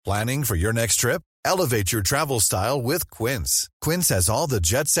Planning for your next trip? Elevate your travel style with Quince. Quince has all the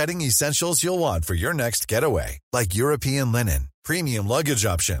jet-setting essentials you'll want for your next getaway, like European linen, premium luggage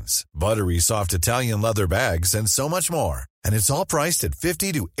options, buttery soft Italian leather bags, and so much more. And it's all priced at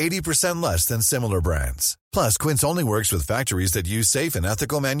 50 to 80% less than similar brands. Plus, Quince only works with factories that use safe and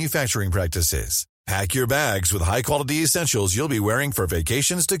ethical manufacturing practices. Pack your bags with high-quality essentials you'll be wearing for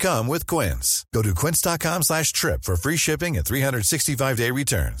vacations to come with Quince. Go to quince.com/trip for free shipping and 365-day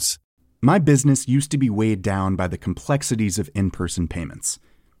returns. My business used to be weighed down by the complexities of in-person payments.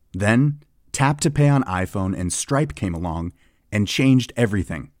 Then, Tap to Pay on iPhone and Stripe came along and changed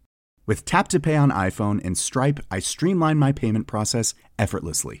everything. With Tap to Pay on iPhone and Stripe, I streamlined my payment process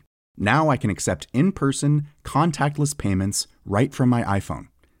effortlessly. Now I can accept in-person, contactless payments right from my iPhone.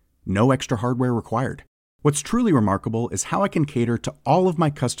 No extra hardware required. What's truly remarkable is how I can cater to all of my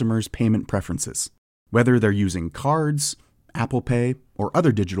customers' payment preferences. Whether they're using cards, Apple Pay, or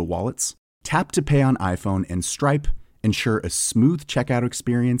other digital wallets, Tap to Pay on iPhone and Stripe ensure a smooth checkout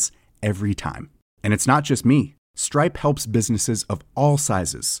experience every time. And it's not just me. Stripe helps businesses of all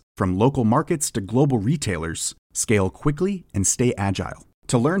sizes, from local markets to global retailers, scale quickly and stay agile.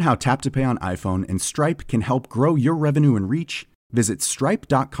 To learn how Tap to Pay on iPhone and Stripe can help grow your revenue and reach, visit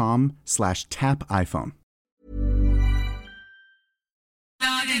stripe.com/tapiphone.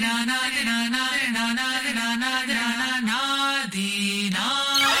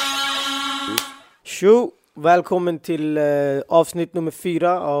 Tjo, välkommen till avsnitt nummer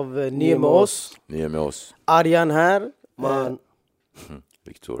 4 av Nio med oss. Nio med oss. Arjan här. Man.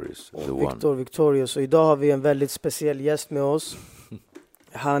 Victorious. Victorious. Och idag har vi en väldigt speciell gäst med oss.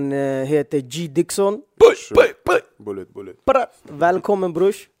 Han heter G. Dixon. Bullet. Välkommen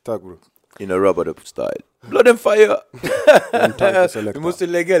brors. Tack bro. In a rubber style. Blood and fire. Du måste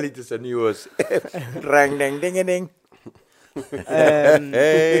lägga lite så New Year's. Rang ding ding ding.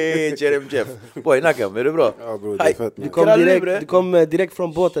 Hey, Jeremy Jeff. Boy, Nakam, är det bra? Ja bro, det är fett. Du kom direkt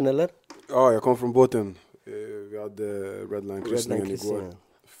från båten eller? Ja, jag kom från båten. Vi hade Redline-kryssningen igår.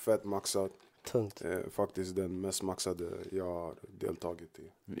 Fett maxat. Tungt. Faktiskt den mest maxade jag har deltagit i.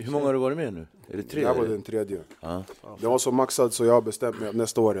 Hur många har du varit med nu? Är det 3? Jag var den 3:e. Det var så maxad så jag har bestämt mig att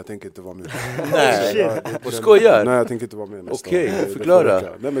nästa år jag tänker inte vara med. Nej, du skojar? Nej, jag tänker inte vara med nästa år. Okej, förklara.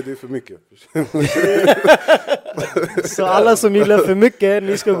 Nej, men det är för mycket. Så alla som gillar för mycket,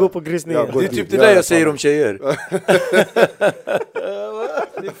 ni ska gå på kryssningen. Det är typ det där jag säger om tjejer.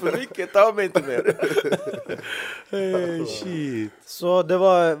 Det är för mycket, ta mig inte mer. Hey, shit. Så det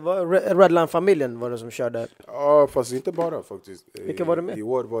var Redline-familjen var det som körde? Ja, fast inte bara faktiskt. Vilka var det med? I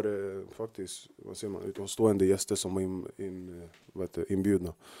år var det faktiskt, vad säger man, utomstående gäster som var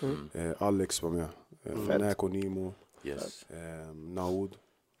inbjudna. Alex var med. Näko Nimo. Yes. Naud.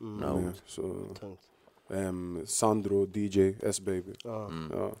 Så Sandro, DJ, S-Baby. Ja,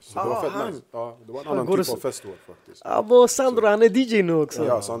 så det var fett nice. Ja, det var en annan typ av festival faktiskt. Abo, Sandro, han är DJ nu också.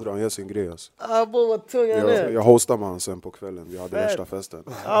 Ja, Sandro, han gör sin grej alltså. Abo, vad tung han är. Jag hostade med han sen på kvällen. Vi hade värsta festen.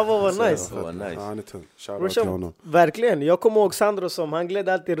 Abo, vad nice. Ja, han är tung. Shoutout till honom. Verkligen, jag kommer ihåg Sandro som, han gled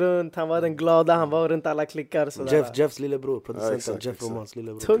alltid runt. Han var den glada, han var runt alla klickar. Jeffs lillebror, producenten Jeff Romans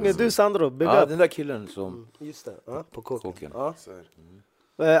lillebror. Tung är du Sandro, big Ja, up. den där killen som... Just det, på kåken.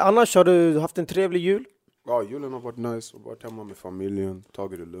 Annars har du haft en trevlig jul? Ja, julen har varit nice. Och varit hemma med familjen,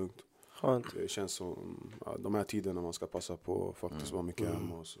 tagit det lugnt. Skönt. Det känns som de här tiderna man ska passa på att faktiskt vara mycket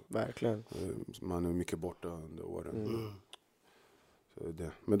hemma. Och så. Verkligen. Man är mycket borta under åren. Så det.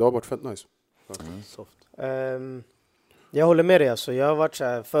 Men det har varit fett nice. Soft. Jag håller med dig alltså. Jag har varit så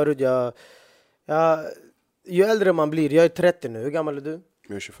här förut. Ju äldre man blir, jag är 30 nu. Hur gammal är du?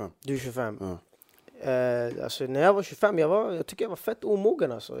 Jag är 25. Du är 25. Ja. Alltså när jag var 25, jag tycker jag var fett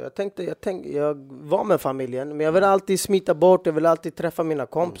omogen alltså. Jag var med familjen, men jag ville alltid smita bort, jag ville alltid träffa mina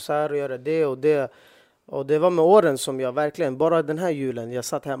kompisar och göra det och det. Och det var med åren som jag verkligen, bara den här julen, jag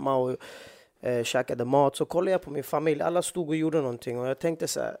satt hemma och käkade mat, så kollade jag på min familj, alla stod och gjorde någonting och jag tänkte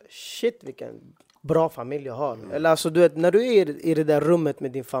så här, shit vilken bra familj jag har. Eller alltså du vet, när du är i det där rummet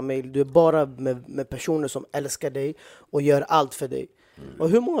med din familj, du är bara med personer som älskar dig och gör allt för dig. Och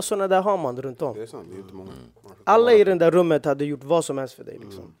hur många sådana där har man runt om? Det är sant, det är inte många. Alla i det där rummet hade gjort vad som helst för dig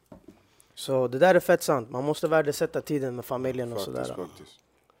liksom. Så det där är fett sant. Man måste värdesätta tiden med familjen och sådär.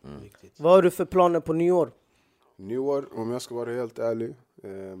 Vad har du för planer på nyår? Nyår, om jag ska vara helt ärlig,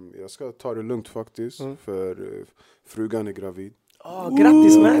 jag ska ta det lugnt faktiskt, för frugan är gravid.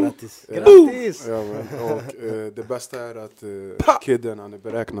 Grattis man! Grattis! Ja, och det bästa är att kidden, han är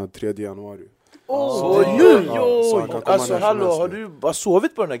beräknad 3 januari. Alltså hallå, har du bara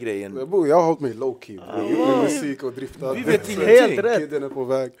sovit på den här grejen? Jag har hållit mig low key. Med musik och driftat. Vi vet Helt rätt. Kidden är på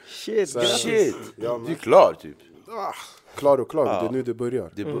väg. Shit. Du är klar typ. Klart. Det är nu det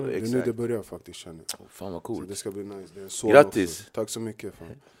börjar. Det är nu det börjar faktiskt, känner jag. Fan vad coolt. Så det ska bli nice. Det är så Grattis. också. Tack så mycket. Fan.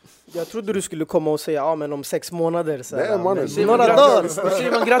 Jag trodde du skulle komma och säga men om 6 månader. Så Nej, mannen. Några dagar. Vad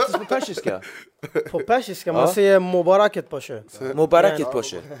säger man grattis på persiska? På persiska, man säger Mubaraket Pasha. Mubaraket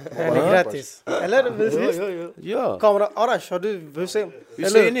Pasha. Grattis. Eller? Ja. Kamera, Arash, har du, hur säger Hur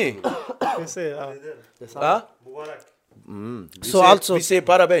säger ni? vi säger, ja. Va? Så alltså, Vi säger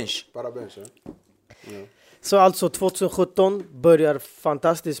parabench. Parabens, ja. så alltså 2017 börjar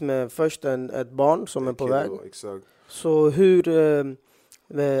fantastiskt med först ett barn som är på väg. Då, exakt. Så hur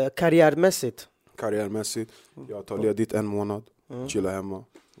karriärmässigt? Karriärmässigt, jag tar ledigt 1 månad, chilla hemma.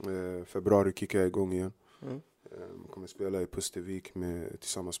 Februari kickar jag igång igen. Kommer spela i Pustervik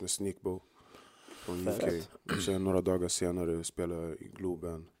tillsammans med Sneakbo från UK. Sen några dagar senare spelar jag i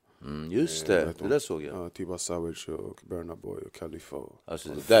Globen. Just det, det där såg jag. Tiba Savage och Burna Boy och Khalifa. Alltså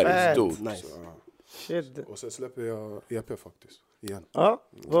det där är stort. Nice. Shit. Och sen släpper jag EP faktiskt, igen. Ja,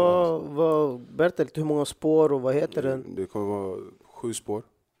 berätta lite hur många spår och vad heter den? Det kommer vara 7 spår.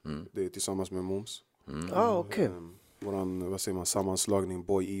 Det är tillsammans med Moms. Okej. Våran, vad säger man, sammanslagning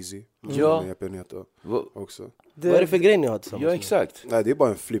Boy Easy. Ja. Med EPn heter också. Vad är det för grej ni har tillsammans? Ja, exakt. Nej, det är bara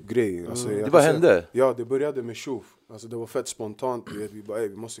en flippgrej. Alltså, Det bara hände. Ja, det började med Shuf. Alltså, det var fett spontant. Vi bara,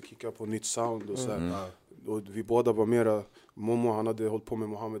 vi måste kicka på nytt sound och så här. Och vi båda var mera... Momo, han hade hållit på med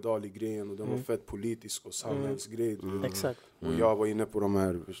Muhammad Ali-grejen och den var fett politisk och samhällsgrej. Exakt. Och jag var inne på de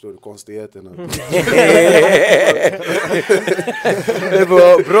här, förstår du, konstigheterna. Det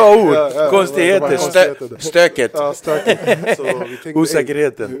var bra ord. Konstigheter, stöket. Ja, stöket. Så vi tänkte,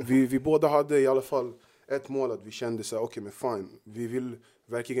 Osäkerheten. Vi båda hade i alla fall ett mål att vi kände så här, okej, men fine. Vi vill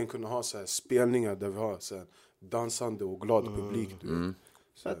verkligen kunna ha så här spelningar där vi har så här dansande och glad publik.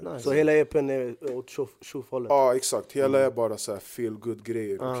 Så hela EPn är åt tjoffhållet? Ja, exakt. Hela är bara så här feel good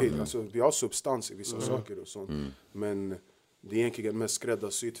grejer. Okej, alltså, vi har substans i vissa saker och sånt. Men det är egentligen mest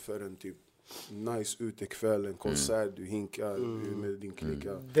skräddarsytt för en typ nice utekväll, en konsert, du hinkar med din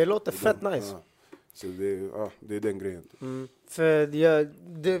klicka. Det låter fett nice. Ja. Så det är den grejen. För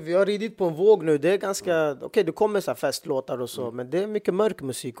vi har ridit på en våg nu. Det är ganska, okej, det kommer så här festlåtar och så, men det är mycket mörk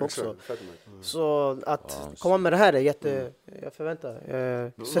musik också. Så att komma med det här är jag förväntar.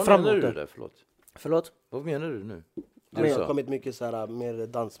 Ser fram emot Vad menar du det. där, Förlåt? Vad menar du nu? Det har kommit mycket så här, mer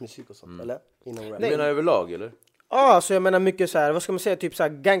dansmusik och sånt, eller? Inom rap. Du menar överlag, eller? Ja, så jag menar mycket så här, vad ska man säga, typ så här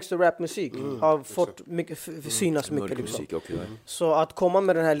gangster rap musik har fått mycket synas mycket liksom. Musik, okay. Så att komma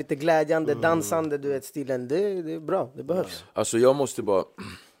med den här lite glädjande, dansande, du vet, stilen, det är bra, det behövs. Alltså jag måste bara,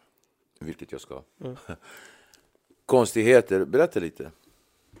 vilket jag ska. Konstigheter, berätta lite.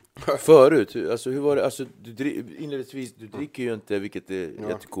 Förut, alltså hur var det, alltså inledningsvis, du dricker ju inte, vilket är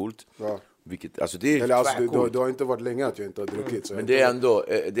jättecoolt. Ja. Vilket, alltså det är Eller alltså, tvärcoolt. det har inte varit länge att jag inte har druckit. Så Men det är ändå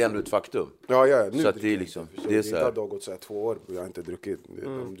ett faktum. Ja, nu så att det är liksom, det är så här. Det har gått så här 2 år och jag har inte druckit.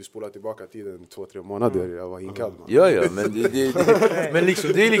 Om du spolar tillbaka tiden 2-3 månader, jag var hinkad. Man. Ja, men men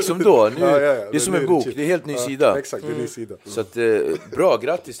liksom, det är liksom då. Nu, det är som en bok, det är helt ny sida. Exakt, det är ny sida. Så att, bra,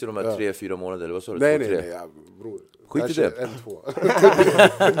 grattis till de här 3-4 månader, eller vad sa du? Nej, 2-3? ja, bror. Skit i det.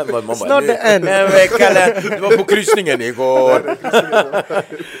 1-2. Snart är en vecka. Du var på kryssningen igår.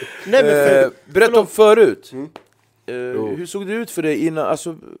 Berätta om förut. Hur såg det ut för dig innan?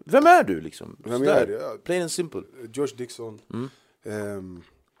 Alltså, vem är du liksom? Vem är det? Plain and simple. Josh Dixon.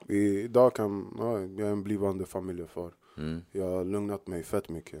 Idag jag är en blivande familjefar. Jag har lugnat mig fett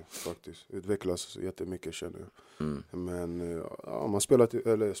mycket faktiskt. Utvecklas jättemycket, känner jag. Men om man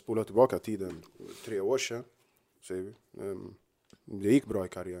spolar tillbaka tiden 3 år sedan, säger vi. Det gick bra i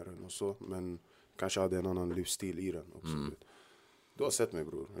karriären och så, men kanske hade en annan livsstil i den också. Du har sett mig,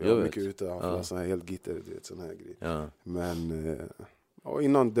 bror. Jag är mycket ute, jag har sån här helt gitter, sån här grej. Ja. Men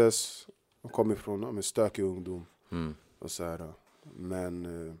innan dess jag kom ifrån med stökig ungdom och så här.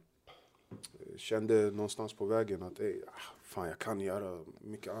 Men kände någonstans på vägen att fan, jag kan göra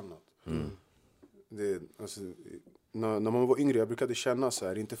mycket annat. Alltså, när man var yngre, jag brukade känna så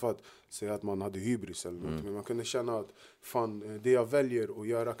här, inte för att säga att man hade hybris eller något, men man kunde känna att fan, det jag väljer att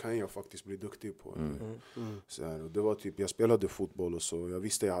göra kan jag faktiskt bli duktig på. Så här, och det var typ, jag spelade fotboll och så, jag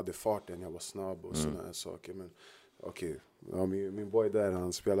visste jag hade farten, jag var snabb och såna här saker, men okej. Ja, min boy där,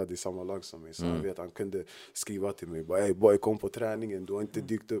 han spelade i samma lag som mig, så han kunde skriva till mig, bara, hey boy, kom på träningen, du har inte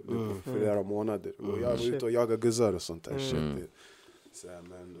dykt upp nu på flera månader. Och jag var ute och jagade guzzar och sånt där shit. Så här,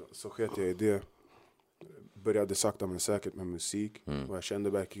 men så sket jag i det. Började sakta men säkert med musik. Och jag kände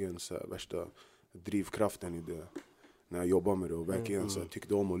verkligen så här, värsta drivkraften i det. När jag jobbade med det och verkligen så här,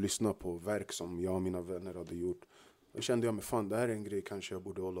 tyckte om att lyssna på verk som jag och mina vänner hade gjort. Då kände jag mig, fan, det här är en grej kanske jag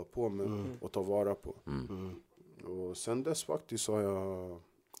borde hålla på med och ta vara på. Och sen dess faktiskt har jag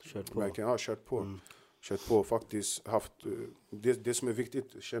verkligen kört på. kört på, faktiskt haft, det som är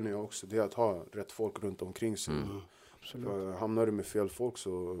viktigt känner jag också, det är att ha rätt folk runt omkring sig. Hamnar du med fel folk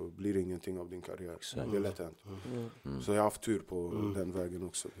så blir det ingenting av din karriär. Det är lätt hänt. Så jag har haft tur på den vägen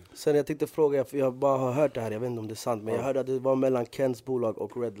också. Sen jag tänkte fråga, för jag bara har hört det här, jag vet inte om det är sant, men jag hörde att det var mellan Kens bolag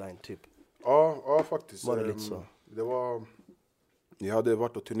och Redline typ. Ja, faktiskt. Var det lite så? Det var... Jag hade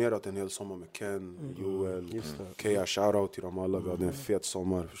varit och turnerat en hel sommar med Ken, Joel, Kea, shoutout till dem alla. Vi hade en fet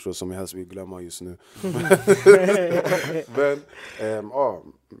sommar, förstås, som jag helst vill glömma just nu. Men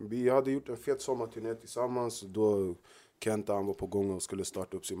vi hade gjort en fet sommarturné tillsammans. Då Kenta, han var på gång och skulle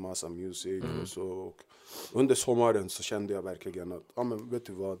starta upp sin massa music. Och så. Och under sommaren så kände jag verkligen att, men vet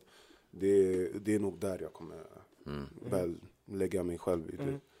du vad, det är nog där jag kommer väl lägga mig själv i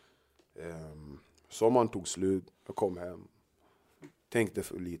det. Sommaren tog slut, jag kom hem. Tänkte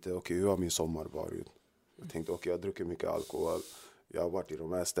för lite, okej, hur har min sommar varit? Jag tänkte, jag har druckit mycket alkohol. Jag har varit i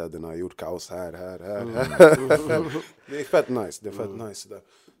de här städerna, gjort kaos här. Det är fett nice där.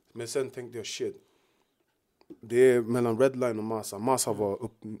 Men sen tänkte jag, shit. Det är mellan Redline och Massa. Massa var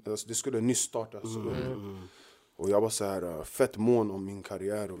upp, alltså det skulle nyss startas. Och jag var så här fett mån om min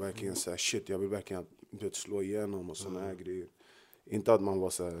karriär och verkligen så här, shit, jag vill verkligen slå igenom och såna här grejer. Inte att man var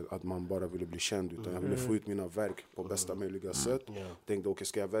så här, att man bara ville bli känd, utan jag ville få ut mina verk på bästa möjliga sätt. Tänkte,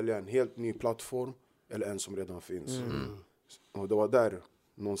 ska jag välja en helt ny plattform eller en som redan finns? Och det var där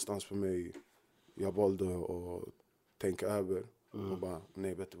någonstans för mig jag valde att tänka över. Och bara,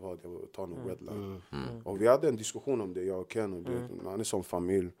 nej, vet du vad, jag tar nog Redline. Och vi hade en diskussion om det, jag och Ken. Och han är som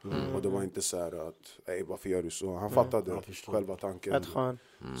familj. Och det var inte så här att, varför gör du så? Han fattade själva tanken.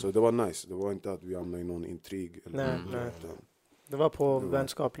 Så det var nice. Det var inte att vi hamnade i någon intrig. Eller nej. Det var på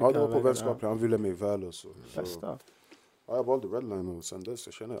vänskaplig. Ja, det var på vänskaplig. Han ville mig väl och så. Bästa. Ja, jag valde Redline och sen dess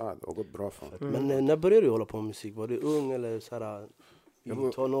jag känner att det har gått bra för. Men när började du hålla på med musik? Var du ung eller så här,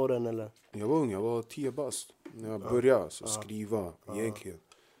 i tonåren eller? Jag var ung, jag var 10 bast när jag började skriva egentligen.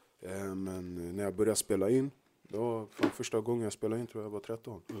 Men när jag började spela in, det var första gången jag spelade in, tror jag var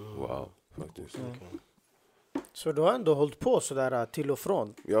 13. Wow. Faktiskt. Så du har ändå hållit på sådär till och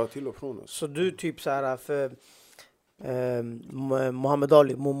från? Ja, till och från. Så du typ såhär, för Muhammad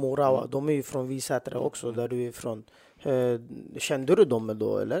Ali, Momo Rawa, de är ju från Visätra också, där du är ifrån. Kände du dem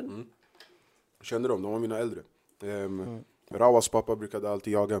då, eller? Kände dem, de var mina äldre. Rawas pappa brukade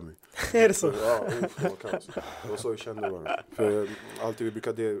alltid jaga mig. Är det så? Ja, det var så jag kände bara. För alltid vi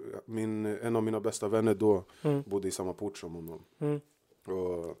brukade, en av mina bästa vänner då bodde i samma port som honom.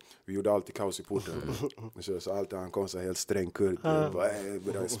 Och vi gjorde alltid kaos i porten. Så alltid han kom så helt sträng kurd och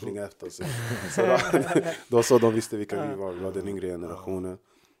började springa efter oss. Då så de visste vilka vi var den yngre generationen.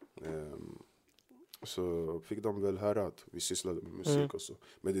 Så fick de väl höra att vi sysslade med musik och så.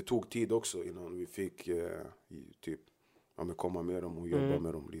 Men det tog tid också innan vi fick typ komma med dem och jobba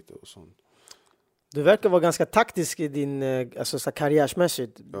med dem lite och sånt. Du verkar vara ganska taktisk i din så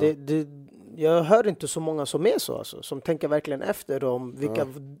karriärsmässigt. Ja. Jag hör inte så många som är så, som tänker verkligen efter om vilka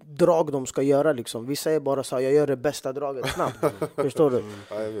drag de ska göra. Liksom. Vi säger bara så här, jag gör det bästa draget snabbt. Förstår du?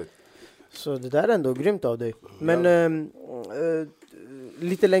 Ja, jag vet. Så det där är ändå grymt av dig. Men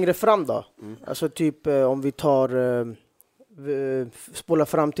lite längre fram då? Alltså typ om vi tar spolar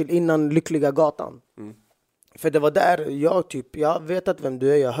fram till innan Lyckliga gatan. För det var där jag vet att vem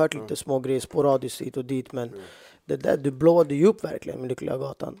du är, jag har hört lite små grejer sporadiskt hit och dit, men det där, du blåade ju upp verkligen med Lyckliga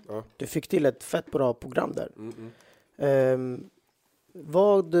gatan. Du fick till ett fett bra program där.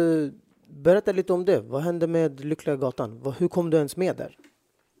 Berätta lite om det, vad hände med Lyckliga gatan? Hur kom du ens med där?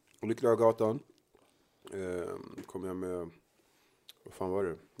 Lyckliga gatan kom jag med, vad fan var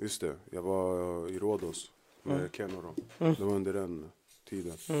det? Just det, jag var i Rhodos med Ken och dem. Det var under den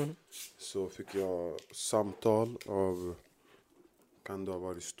tiden. Så fick jag samtal av, kan det ha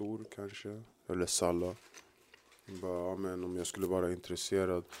varit Stor kanske, eller Salla. Bara, men om jag skulle vara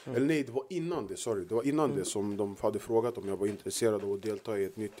intresserad. Eller nej, det var innan det som de hade frågat om jag var intresserad av att delta i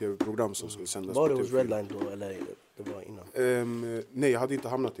ett nytt tv-program som skulle sändas var på det TV4. hos Redline då, eller det var innan? Nej, jag hade inte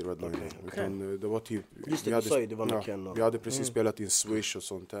hamnat i Redline. Utan det var typ, just det, du sa ju det var med Ken och... Vi hade precis spelat in Swish och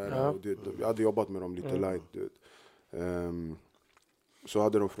sånt där. Och jag hade jobbat med dem lite light. Så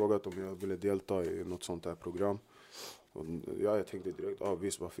hade de frågat om jag ville delta i något sånt här program. Och jag tänkte direkt,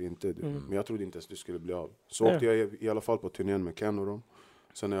 visst, varför inte? Men jag trodde inte ens det skulle bli av. Så åkte jag i alla fall på turnén med Ken och dem.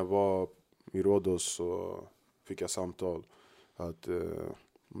 Sen när jag var i Rhodos så fick jag samtal att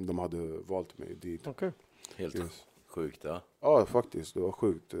de hade valt mig dit. Okay. Helt sjukt, ja. Ja, faktiskt, det var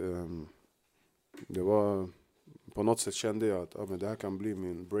sjukt. Det var, på något sätt kände jag att men det här kan bli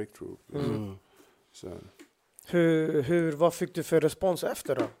min breakthrough. Så. Vad fick du för respons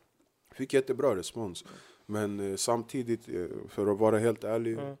efter då? Fick jättebra respons. Men samtidigt, för att vara helt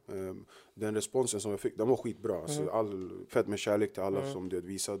ärlig, den responsen som jag fick, den var skitbra. Alltså, fett med kärlek till alla som det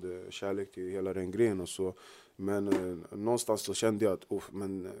visade kärlek till hela den grejen och så. Men någonstans så kände jag att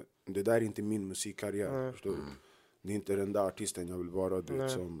men det där är inte min musikkarriär. Förstår du? Det är inte den där artisten jag vill vara.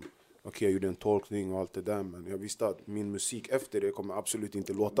 Okej, jag gjorde en tolkning och allt det där, men jag visste att min musik efter det kommer absolut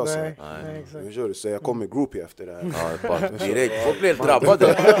inte låta så. Nej. Så jag kommer groupie efter det här. Ja, bara direkt. Folk blev drabbade.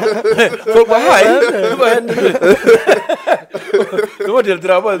 Folk bara, vad händer nu? De var helt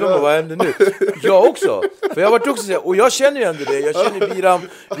drabbade. De bara, vad händer nu? Jag också. För jag har varit också så här, och jag känner ju ändå det. Jag känner Biram,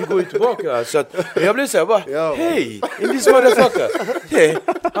 vi går ju tillbaka. Så att, jag blev så här, bara, hej, in this motherfucker. Hey,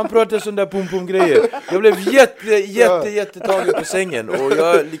 han pratar sån där pum-pum-grejer. Jag blev jättetagen på sängen. Och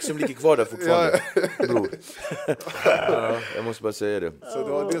jag liksom ligger kvar där fortfarande. Bror. Jag måste bara säga det. Så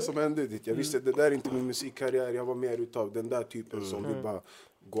det var det som hände dit. Jag visste att det där är inte min musikkarriär. Jag var mer utav den där typen som vill bara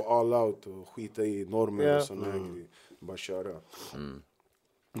gå all out och skita i normer och sådana grejer. Bara köra.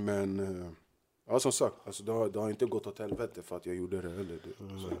 Men som sagt, alltså, det har inte gått åt helvete för att jag gjorde det heller.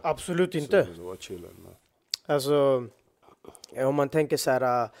 Absolut inte. Så var chillen. Alltså, om man tänker så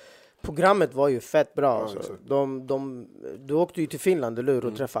här, programmet var ju fett bra. Alltså. Du åkte ju till Finland, eller hur,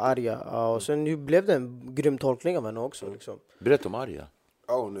 och träffade Arja. Och sen nu blev det en grym tolkning av henne också. Liksom. Berätta om Arja.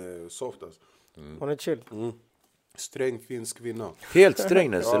 Ja, hon är soft alltså. Hon är chill. Sträng finsk kvinna. Helt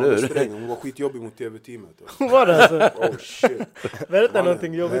Strängnäs, eller hur? Sträng. Hon var skitjobbig mot tv-teamet. Hon var det alltså? Oh shit. Berätta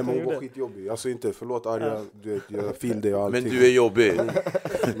någonting jobbigt. Nej, men hon var skitjobbig. Alltså inte, förlåt Arja, du vet, jag fil dig och allting. Men du är jobbig.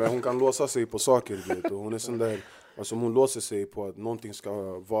 Men hon kan låsa sig på saker, du vet. Och hon är sån där, alltså hon låser sig på att någonting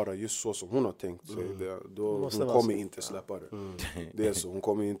ska vara just så som hon har tänkt sig. Då hon kommer inte släppa det. Det är så, hon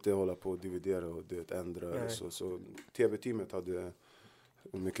kommer inte hålla på och dividera och det ändra. Så tv-teamet hade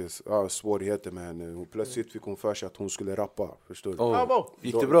mycket svårigheter med henne. Och plötsligt fick hon för sig att hon skulle rappa, förstår du?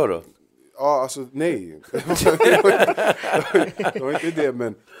 Gick det bra då? Ja, alltså nej. Det var inte det,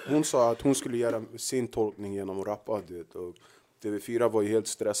 men hon sa att hon skulle göra sin tolkning genom att rappa, det. Och TV4 var ju helt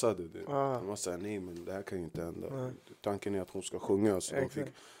stressade. De var såhär, nej men det här kan ju inte hända. Tanken är att hon ska sjunga, så de fick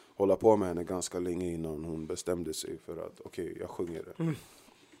hålla på med henne ganska länge innan hon bestämde sig för att okej, jag sjunger det.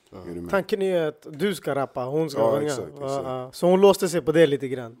 Tanken är ju att du ska rappa, hon ska sjunga. Exakt. Så hon låste sig på det lite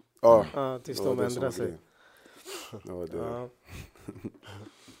grann. Tills de ändrade sig. Det var det.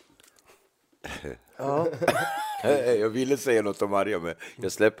 Jag ville säga något om Arja, men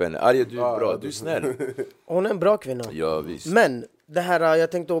jag släpper henne. Arja, du är bra, du är snäll. Hon är en bra kvinna. Ja, visst. Men det här,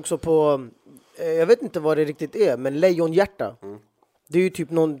 jag tänkte också på, jag vet inte vad det riktigt är, men Lejonhjärta. Det är ju typ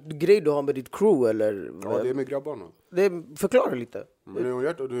någon grej du har med ditt crew, eller? Ja, det är med grabbarna. Förklara lite. Men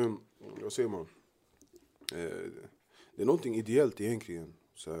Lejonhjärta, vad säger man? Det är någonting ideellt egentligen.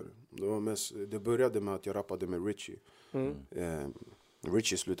 Så här. Det började med att jag rappade med Richie.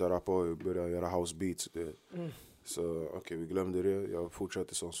 Richie slutade rappa och började göra house beats. Så okej, vi glömde det. Jag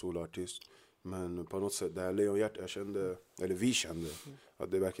fortsatte som soloartist. Men på något sätt, det här Lejonhjärta, vi kände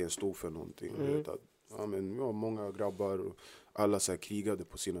att det verkligen stod för någonting. Att, men, många grabbar och alla så här, krigade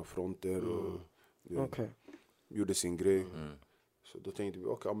på sina fronter och gjorde sin grej. Så då tänkte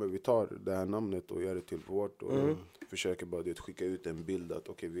vi, men vi tar det här namnet och gör det till vårt. Och försöker bara skicka ut en bild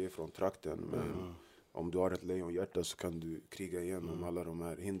att vi är från trakten. Men om du har ett lejonhjärta så kan du kriga igenom alla de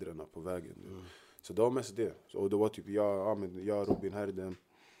här hindren på vägen. Så det var mest det. Och det var typ jag och Robin Herden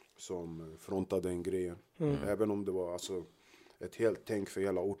som frontade den grejen. Även om det var alltså ett helt tänk för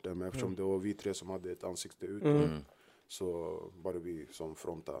hela orten. Men eftersom det var vi tre som hade ett ansikte ut. Så var det vi som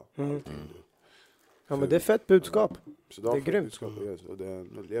frontade allting. Ja, men det är fett budskap. Så det är grymt. Budskap, och det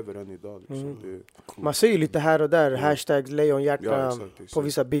lever än idag. Liksom. Man ser ju lite här och där, hashtag lejonhjärta exakt. På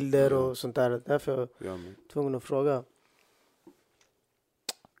vissa bilder och sånt där. Därför är jag tvungen att fråga.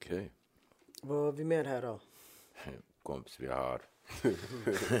 Okej. Vad har vi mer här då? Kompis, vi har...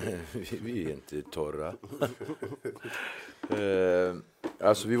 vi är inte torra.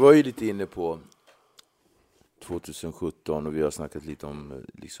 Alltså vi var ju lite inne på 2017 och vi har snackat lite om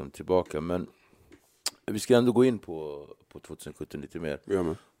liksom tillbaka, men vi ska ändå gå in på 2017 lite mer.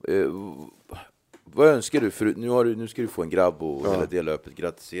 Vad önskar du? För nu ska du få en grabb och hela det löpet.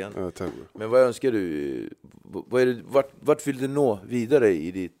 Grattis igen. Men vad önskar du? Vart vill du nå vidare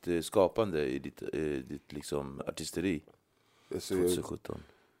i ditt skapande, i ditt liksom artisteri 2017?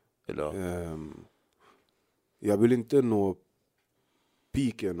 Eller? Jag vill inte nå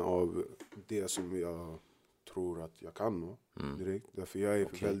piken av det som jag tror att jag kan nå direkt. Därför jag är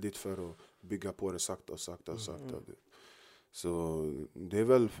väldigt för att bygga på det sakta. Så det är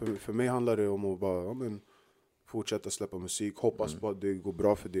väl, för mig handlar det om att bara fortsätta släppa musik. Hoppas på att det går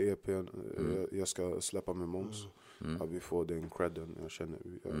bra för det EPn jag ska släppa med Moms. Att vi får den credden jag känner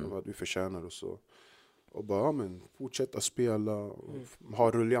att vi förtjänar och så. Och bara, men fortsätta spela och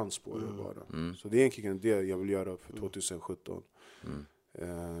ha ruljans på det bara. Så det är egentligen det jag vill göra för 2017.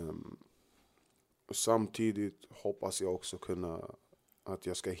 Och samtidigt hoppas jag också att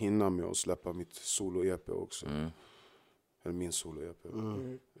jag ska hinna med att släppa mitt solo-EP också. Eller min solo-EP.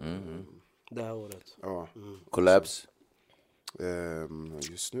 Det här året. Ja. Collabs?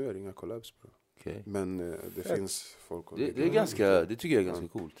 Just nu är det inga collabs, bro. Okay. Men det finns folk. Det tycker jag är ganska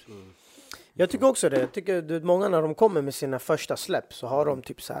coolt. Jag tycker också det. Jag tycker många när de kommer med sina första släpp så har de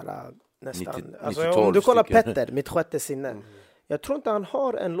typ så här nästan. Alltså, om du kollar Petter, Mitt sjätte sinne. Jag tror inte han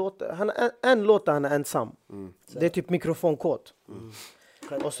har en låt. En låt där han är ensam. Det är typ mikrofonkåt.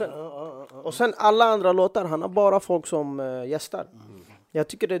 Och sen alla andra låtar, han har bara folk som gästar. Jag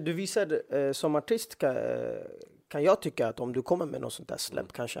tycker det du visar som artist kan jag tycka att om du kommer med något sånt där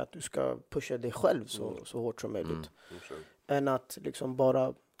släpp kanske att du ska pusha dig själv så hårt som möjligt. Än att liksom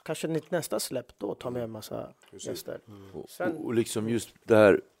bara kanske nästa släpp då ta med en massa gäster. Och liksom just det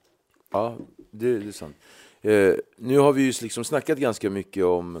här, ja det är sant. Nu har vi ju liksom snackat ganska mycket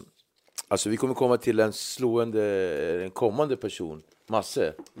om, alltså vi kommer komma till en kommande person,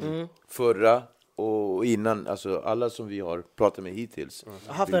 Masse. Förra och innan, alltså alla som vi har pratat med hittills.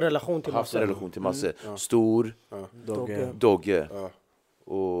 Haft en relation till Masse. Stor, Dogge.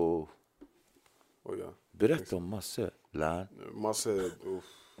 Och ja. berätta om Masse. Masse,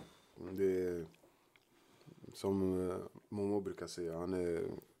 det är som Momo brukar säga,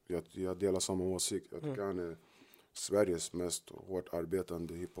 jag delar samma åsikt. Jag tycker han är Sveriges mest hårt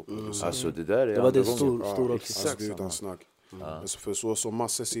arbetande hiphop. Alltså det där är det var det stor också. Alltså, det är utan snack. Alltså, för så som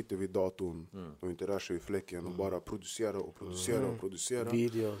Masse sitter vid datorn och inte rör sig i fläcken och bara producerar.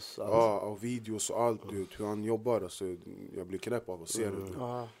 Videos. Och videos och allt. Hur han jobbar. Alltså, jag blir knäpp av att se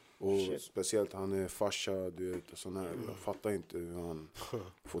det. Och speciellt han är farsa, sån här. Jag fattar inte hur han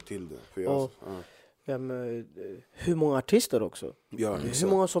får till det. För hur många artister också? Ja, hur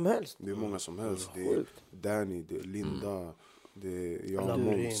många som helst. Det är många som helst. Det är Danny, det är Linda, det är Jan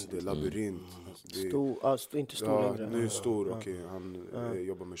Måns, det är Labyrint. Inte stor längre. Nu är stor, okej. Han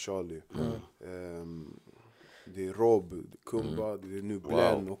jobbar med Charlie. Det är Rob, Kumba, det är nu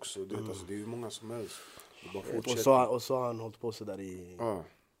Glenn också. Det är många som helst. Och så har han hållit på sig där i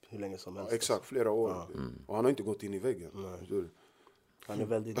hur länge som helst. Exakt, flera år. Och han har inte gått in i väggen. Han är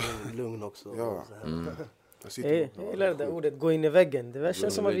väldigt lugn också. Ja. Jag gillar det där ordet, gå in i väggen. Det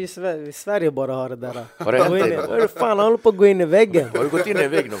känns som att vi i Sverige bara har det där. Har det hänt? Fan, han håller på att gå in i väggen. Har du gått in i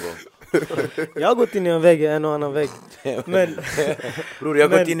en vägg någon gång? Jag har gått in i en vägg, en och annan vägg. Bror, jag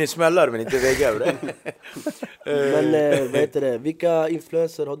har gått in i smällar men inte väggar. Men vad heter det? Vilka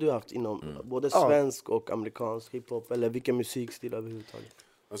influenser har du haft inom både svensk och amerikansk hiphop? Eller vilka musikstil överhuvudtaget?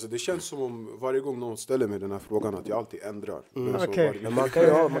 Alltså det känns som om varje gång någon ställer mig den här frågan att jag alltid ändrar. Men man kan ju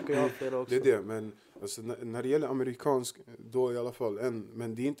ha flera också. Det är det, men alltså, när det gäller amerikansk, då i alla fall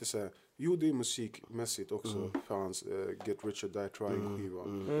men det är inte så här, jo det är musikmässigt också för hans Get Rich or Die Trying skiva.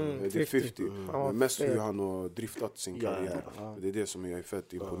 Det är 50. Men mest hur han har driftat sin karriär. Det är det som jag är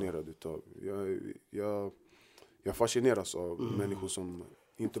fett imponerad utav. Jag fascineras av människor som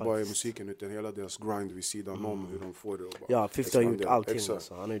inte bara i musiken utan hela deras grind vid sidan om hur de får det. Och bara 50 har gjort allting.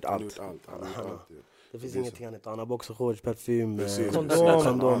 Alltså. Han har gjort allt. Det finns ingenting annat. Han har boxershorts, parfym,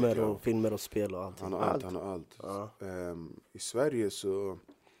 kondomer och filmer och spel och allt. Han har allt. I Sverige så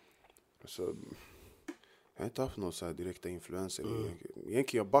jag har inte haft några så här direkta influenser.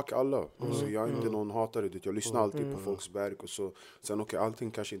 Egentligen jag backar alla. Så jag är inte någon hatare. Jag lyssnar alltid på folks verk. Och så, sen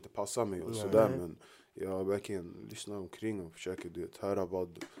allting kanske inte passar mig och sådär. Men jag verkligen lyssnar omkring och försöker höra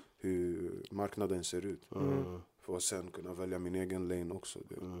hur marknaden ser ut. För att sen kunna välja min egen lane också.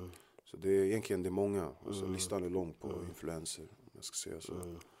 Så det är egentligen det många. Alltså, listan är lång på influenser. Jag ska säga så.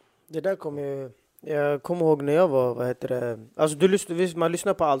 Det där jag kommer ihåg när jag var, alltså man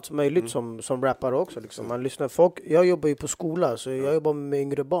lyssnar på allt möjligt som rappare också liksom. Man lyssnar jag jobbar ju på skola så jag jobbar med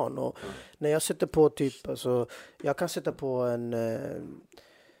yngre barn och när jag sätter på typ, alltså jag kan sätta på en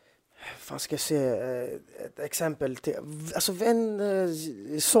ska jag säga ett exempel till, alltså en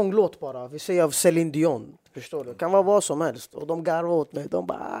sånglåt bara, vi säger av Celine Dion, förstår du? Det kan vara vad som helst och de garvar åt mig, de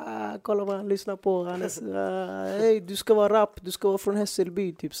bara kolla vad han lyssnar på, han är hej du ska vara rap, du ska vara från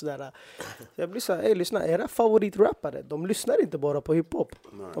Hässelby typ sådär. Så jag blir så här, lyssna, era favoritrappare, de lyssnar inte bara på hiphop,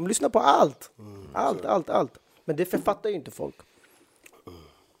 de lyssnar på allt, allt. Men det författar ju inte folk.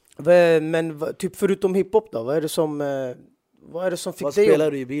 Men typ förutom hiphop då, vad är det som fick vad dig? Vad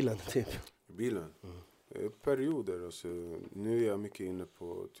spelar du i bilen typ? I bilen? Perioder, alltså. Nu är jag mycket inne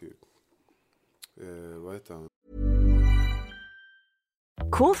på typ vad heter han?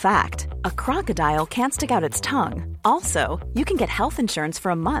 Cool fact, a crocodile can't stick out its tongue. Also, you can get health insurance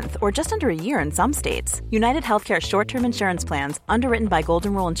for a month or just under a year in some states. United Healthcare short-term insurance plans, underwritten by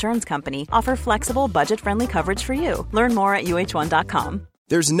Golden Rule Insurance Company, offer flexible, budget-friendly coverage for you. Learn more at uh1.com.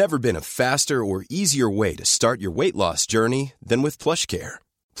 There's never been a faster or easier way to start your weight loss journey than with PlushCare.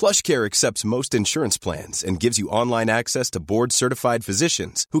 PlushCare accepts most insurance plans and gives you online access to board-certified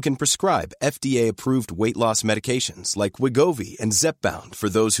physicians who can prescribe FDA-approved weight loss medications like Wegovy and Zepbound for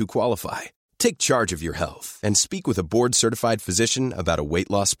those who qualify. Take charge of your health and speak with a board-certified physician about a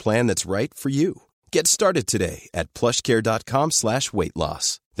weight loss plan that's right for you. Get started today at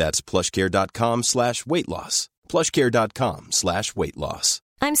plushcare.com/weightloss. That's plushcare.com/weightloss. plushcare.com/weightloss.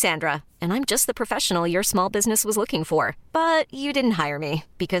 I'm Sandra, and I'm just the professional your small business was looking for. But you didn't hire me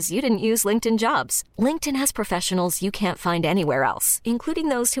because you didn't use LinkedIn Jobs. LinkedIn has professionals you can't find anywhere else, including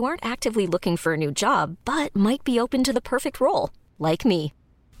those who aren't actively looking for a new job, but might be open to the perfect role, like me.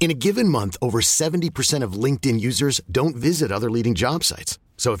 In a given month, over 70% of LinkedIn users don't visit other leading job sites.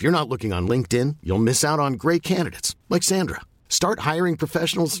 So if you're not looking on LinkedIn, you'll miss out on great candidates like Sandra. Start hiring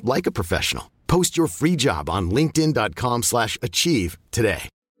professionals like a professional. Post your free job on linkedin.com/achieve today.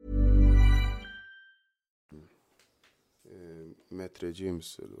 Maitre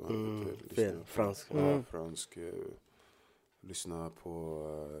James, fransk. Fransk. Lyssna på,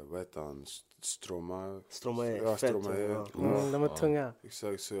 vad heter han? Stromae. Stromae. De är tunga.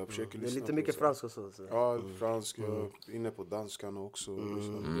 Exakt, så jag försöker lyssna. Det är lite mycket fransk också. Så. Ja, fransk. Jag är inne på danskan också.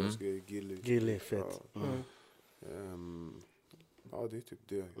 Gilly, fett. Ja, det är typ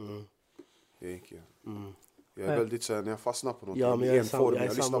det. Jag är väldigt såhär, när jag fastnar på något i en form,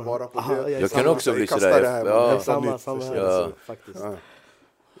 jag lyssnar bara på det. Jag kan också bli sådär. Ja, samma faktiskt. Ja.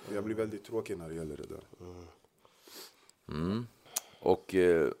 Jag blir väldigt tråkig när det gäller det där. Och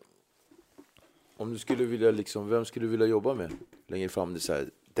om du skulle vilja liksom, vem skulle du vilja jobba med längre fram? Det så här,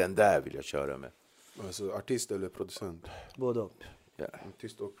 den där vill jag köra med. Alltså artist eller producent? Både och. Ja.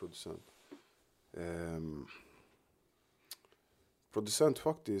 Artist och producent. Producent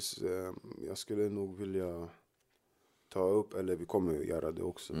faktiskt, jag skulle nog vilja ta upp, eller vi kommer göra det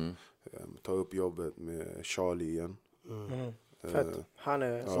också, ta upp jobbet med Charlie igen. Fett. Han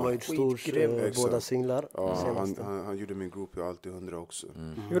är som har gjort stor båda singlar. Ja, han gjorde min groupie alltid 100 också.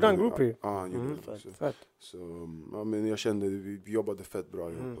 Gjorde han groupie? Ja, han gjorde det också. Fett. Så, ja, men jag kände vi jobbade fett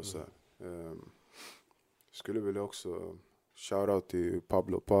bra ihop och så här. Skulle vilja också shoutout till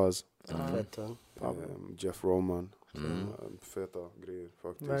Pablo Paz. Jeff Roman. Feta grejer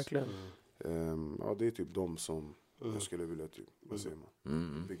faktiskt. Verkligen. Ja, det är typ de som jag skulle vilja typ, vad säger man,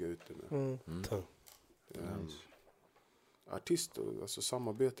 bygga ut det med. Artist, alltså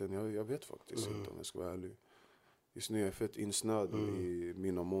samarbeten, jag vet faktiskt inte om jag ska vara ärlig. Just nu är jag fett insnöd i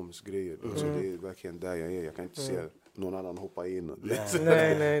mina moms grejer. Så det är verkligen där jag är. Jag kan inte se någon annan hoppa in. Och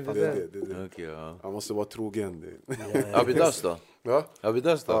Nej, det. Okay, ja. Jag måste vara trogen. Abidas då? Ja?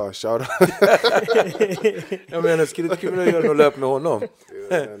 Abidas då? Ja, shoutout. Jag menar, skulle du kunna göra något löp med honom?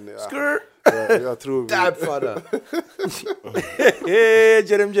 Skrrr! Jag tror... Dab, fada! Hey,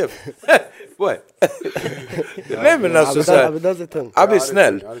 Jerem Jeff! Boy! Nej, men alltså såhär... Abidas är tung. Abi är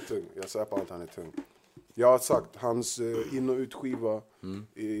snäll. Han är tung. Jag säger på allt, han är tung. Jag har sagt, hans in- och utskiva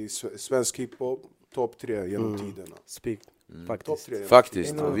i svensk hiphop, topp 3 genom tiderna. Speak. Faktiskt.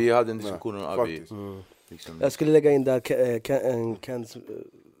 Faktiskt. Och vi hade en diskussion om Abi. Liksom. Jag skulle lägga in där Kens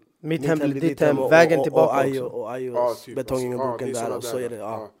Mitt hem, ditt hem, vägen tillbaka och Ayos Betongen-boken där. Och så är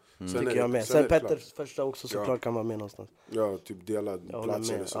det, tycker jag med. Sen Petters första också såklart kan vara med någonstans. Ja, typ delad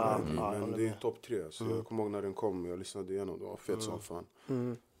plats eller så. Men det är topp 3. Så jag kommer ihåg när den kom, jag lyssnade igenom, det var fett som fan.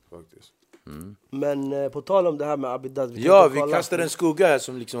 Faktiskt. Men på tal om det här med Abidas. Vi kastar en skugga här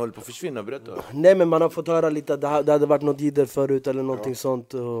som liksom håller på att försvinna, berätta. Nej, men man har fått höra lite att det hade varit något jidder förut eller någonting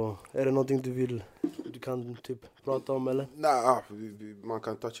sånt. Och är det någonting du kan typ prata om eller? Nej, man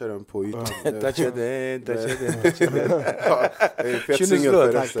kan toucha den på ytan. Toucha den. Fett singel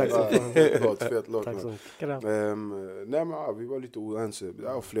förresten. Fett låt. Nej, men vi var lite oense. Det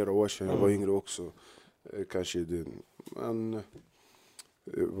var flera år sedan, jag var yngre också. Kanske det. Men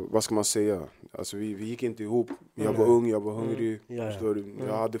vad ska man säga? Alltså vi gick inte ihop. Jag var ung, jag var hungrig.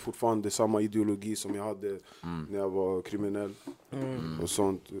 Jag hade fortfarande samma ideologi som jag hade när jag var kriminell. Och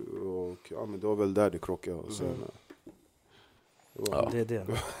sånt. Och men det var väl där det krockade. Och sen, det är det.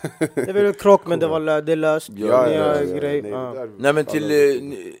 Det var ett krock, men det är löst. Nej, men till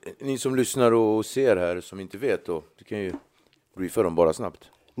ni som lyssnar och ser här som inte vet då, du kan ju briefa dem bara snabbt.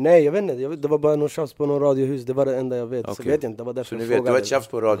 Nej, jag vet inte. Det var bara något tjafs på någon radiohus. Det var det enda jag vet. Okay. Så vet jag inte. Det var därför så ni vet, det var ett tjafs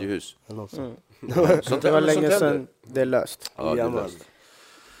på radiohus. Det var länge sedan det är löst.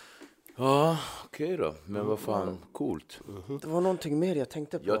 Ja, Okej då, men vad fan, coolt. Det var någonting mer jag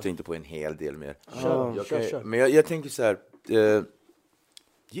tänkte på. Jag tänkte på en hel del mer. Kör. Men jag tänker så här,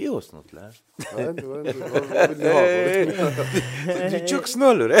 ge oss något lär. Vad vill ni ha? Du är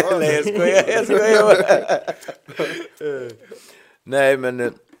tjocksnollor, eller? Jag skojar. Nej,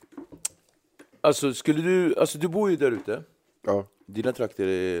 men alltså du bor ju där ute. Ja. Dina trakter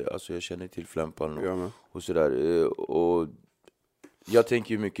är, alltså jag känner till Flämpan och sådär. Och jag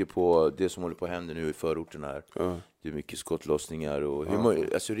tänker ju mycket på det som håller på att hända nu i förorten här. Ja. Det är mycket skottlossningar och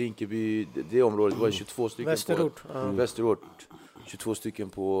alltså Rinkeby, det området var 22 stycken Västerort. 22 stycken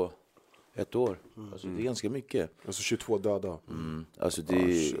på ett år. Alltså det är ganska mycket. Alltså 22 döda. Alltså det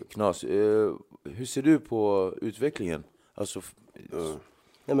är knas. Hur ser du på utvecklingen? Alltså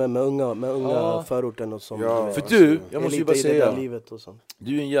Nej, men med unga förorten och sånt. För du, jag måste ju bara säga, livet och sånt.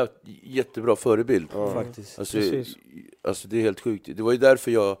 du är en jättebra förebild. Faktiskt. Alltså det är helt sjukt. Det var ju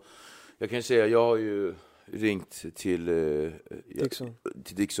därför jag kan säga, jag har ju ringt till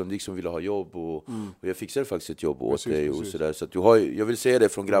Dixon. Dixon ville ha jobb och jag fixade faktiskt ett jobb åt dig och sådär. Så att jag vill säga det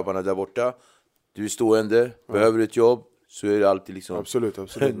från grabbarna där borta. Du är stående, behöver du ett jobb så är det alltid liksom... Absolut.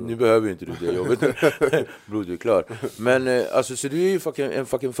 Nu behöver inte du det jobbet. Bror, du är klar. Men alltså, så du är ju en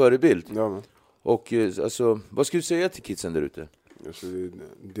fucking förebild. Ja, men. Och alltså, vad ska du säga till kidsen där ute? Alltså,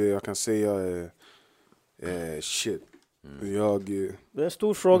 det jag kan säga är shit. Det är en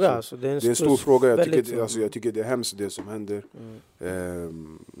stor fråga. Alltså. Det är en stor fråga. Jag tycker det är hemskt det som händer.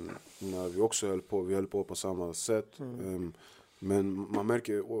 När vi också höll på samma sätt. Men man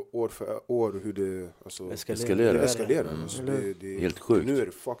märker år för år hur det eskalerar. Alltså, det är helt sjukt. Nu är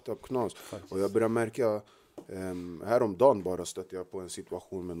det fucked up knas. Och jag börjar märka, häromdagen bara stötte jag på en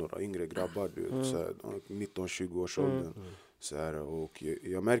situation med några yngre grabbar, 19-20 års åldern. Så här, och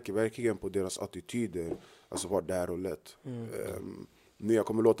jag märker verkligen på deras attityder, alltså var där och lätt. Nu jag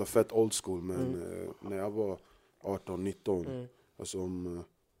kommer låta fett old school, men när jag var 18-19, alltså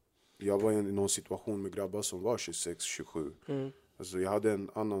jag var i någon situation med grabbar som var 26-27. Alltså jag hade en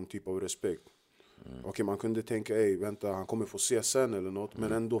annan typ av respekt. Okej, man kunde tänka, vänta, han kommer få se sen eller något.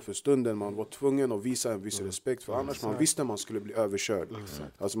 Men ändå för stunden man var tvungen att visa en viss respekt. För annars man visste man skulle bli överkörd.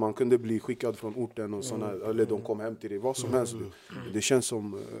 Alltså man kunde bli skickad från orten och såna, eller de kom hem till dig, vad som helst. Det känns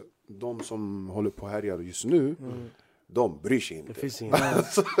som de som håller på härjar just nu, de bryr sig inte.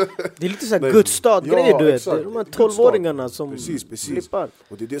 Det är lite så här Gudstad-grej, du vet. De här 12-åringarna som flippar.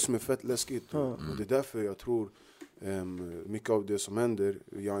 Och det är det som är fett läskigt. Och det är därför jag tror mycket av det som händer,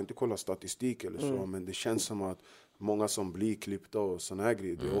 jag har inte kollat statistik eller så, men det känns som att många som blir klippta och såna här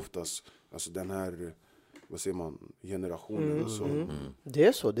grejer, det är oftast alltså den här, vad säger man, generationen. Det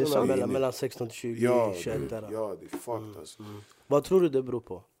är så, det är sant. Mellan 16 till 20, 21 där. Ja, det är fucked alltså. Vad tror du det beror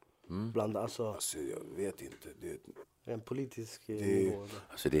på? Bland, alltså jag vet inte. Det är en politisk nivå.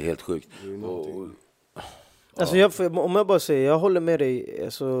 Alltså det är helt sjukt. Alltså om jag bara säger, jag håller med dig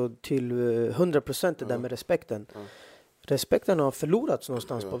alltså, till 100% det där med respekten. Respekten har förlorats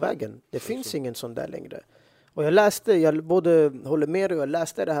någonstans på vägen. Det finns ingen sån där längre. Och jag både håller med dig och jag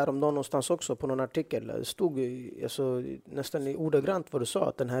läste det här om någonstans också på någon artikel. Det stod alltså, nästan i ordagrant vad du sa,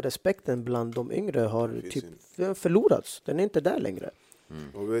 att den här respekten bland de yngre har typ förlorats. Den är inte där längre.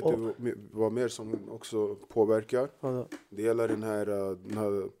 Och vet du vad mer som också påverkar? Det gäller den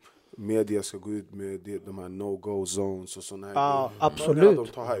här media ska gå ut med de här no-go zones och sådana här. Absolut. De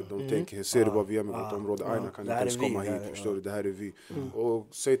tar hype, de tänker, ser du vad vi gör med vårt område? Aina kan inte ens komma hit, förstår du? Det här är vi. Och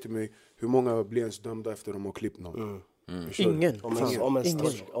säg till mig, hur många blir ens dömda efter de har klippt någon? Ingen.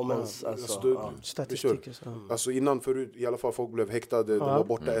 Statistiker. Alltså innan förut, i alla fall folk blev häktade, de var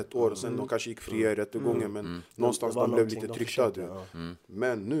borta ett år, sen de kanske gick fria i rättegången, men någonstans de blev lite tryckade.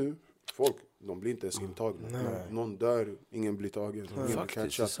 Men nu, folk, de blir inte ens intagna. Någon dör, ingen blir tagen.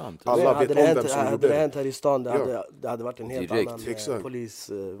 Faktiskt, det är sant. Alla vet om vem som hade det hänt här i stan, det hade varit en helt annan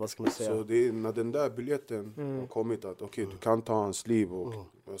polis, vad ska man säga. Så det är när den där biljetten har kommit att okej, du kan ta hans liv och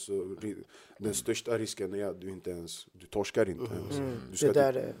alltså, den största risken är att du torskar inte ens. Du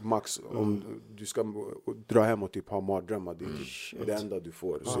ska typ, max, om du ska dra hem och typ ha mardrömmar, det är typ det enda du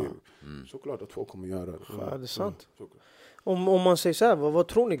får. Såklart att folk kommer göra det. Ja, det är sant. Om man säger så här, vad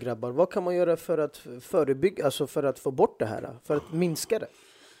tror ni grabbar? Vad kan man göra för att förebygga, alltså för att få bort det här? För att minska det?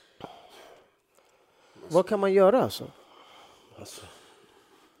 Vad kan man göra alltså?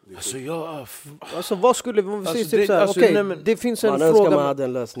 Alltså vad skulle vi säga så här? Okej, det finns en fråga. Man hade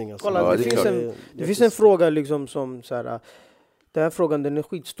en lösning. Alltså. Kolla, det finns en fråga liksom som så här. Den här frågan, den är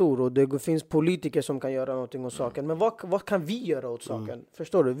skitstor och det finns politiker som kan göra någonting åt saken. Men vad kan vi göra åt saken?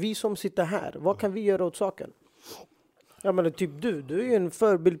 Förstår du? Vi som sitter här, vad kan vi göra åt saken? Ja, men typ du är ju en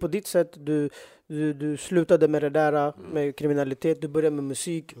förebild på ditt sätt. Du slutade med det där, med kriminalitet. Du började med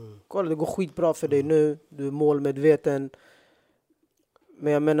musik. Kolla, det går skitbra för dig nu. Du är målmedveten.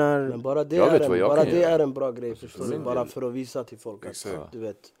 Men jag menar... Men bara det, är en bra grej, förstår du? Bara för att visa till folk att du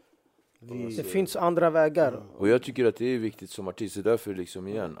vet... Det finns andra vägar. Och jag tycker att det är viktigt som artist. Det är därför liksom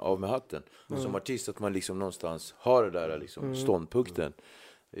igen, av med hatten. Som artist att man liksom någonstans har det där liksom ståndpunkten.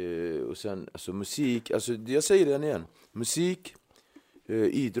 Och sen, alltså musik, alltså jag säger det igen. Musik,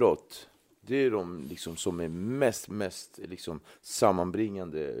 idrott. Det är de liksom som är mest liksom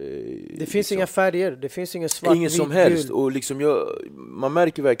sammanbringande. Det finns liksom. inga färger, det finns ingen svart, ingen som helst. Och liksom man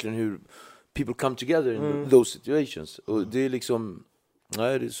märker verkligen hur people come together in those situations. Och det är liksom,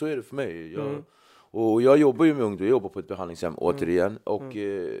 nej, så är det för mig. Och jag jobbar ju med ungdomar, jag jobbar på ett behandlingshem återigen. Och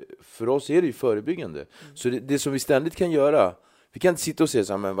för oss är det ju förebyggande. Så det som vi ständigt kan göra, vi kan inte sitta och säga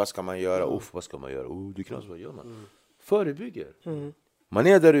så här, men vad ska man göra? Vad ska man göra? Det är knappt, vad gör man? Förebygger. Man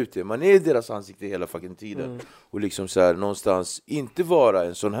är där ute, man är i deras ansikte hela fucking tiden. Och liksom så här, någonstans inte vara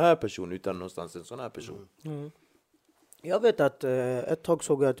en sån här person, utan någonstans en sån här person. Jag vet att ett tag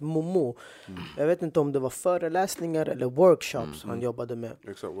såg jag ett Momo. Jag vet inte om det var föreläsningar eller workshops han jobbade med.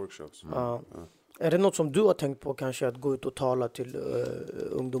 Exakt, workshops. Är det något som du har tänkt på kanske, att gå ut och tala till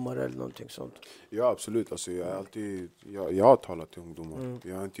ungdomar eller någonting sånt? Ja, absolut. Alltså, jag har talat till ungdomar.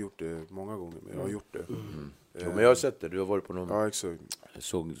 Jag har inte gjort det många gånger, men jag har gjort det. Jo, men jag har sett det, du har varit på någon... Ja, exakt. Jag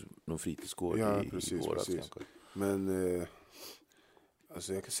såg någon fritidsgård i precis. Men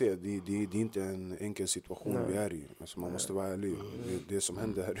alltså jag kan säga att det är inte en enkel situation vi är i. Alltså man måste vara ärlig. Det som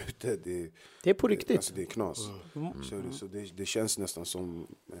händer här ute, det är på riktigt. Alltså det är knas. Så det känns nästan som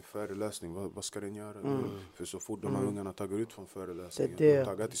en föreläsning. Vad ska den göra? För så fort de här ungarna taggar ut från föreläsningen, de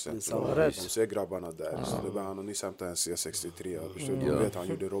taggar till centrum. De ser grabbarna där. Så det var han och ni hämtar en C63. Du vet, han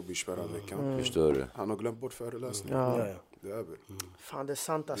gjorde Robbish förra veckan. Han har glömt bort föreläsningen. Det är över. Fan, det är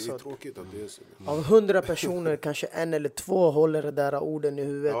sant alltså. Det är tråkigt att det är så. Av 100 personer kanske 1 eller 2 håller det där orden i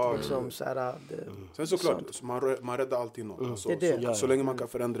huvudet. Liksom, så här, sen såklart, man räddar alltid något. Så länge man kan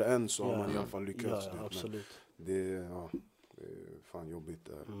förändra en så har man i alla fall lyckats. Ja, absolut. Det är fan jobbigt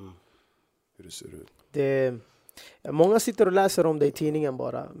där. Hur det ser ut. Många sitter och läser om det i tidningen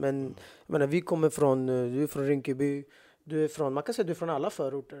bara. Men jag menar, vi kommer från, du är från Rinkeby. Du är från, man kan säga du är från alla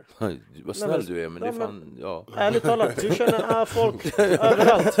förorter. Vad snäll du är, men det är fan, ärligt talat, du känner folk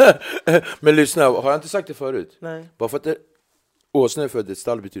överallt. Men lyssna, har jag inte sagt det förut? Nej. Bara för att åsna är född i ett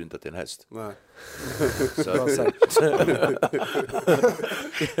stall betyder inte att det är en häst. Nej.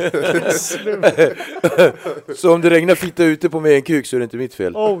 Så om det regnar fitta ute på mig en kuk så är det inte mitt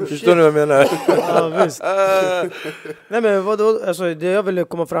fel. Förstår ni vad jag menar? Ja, visst. Nej, men vadå? Alltså, det jag ville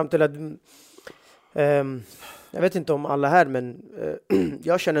komma fram till att jag vet inte om alla här, men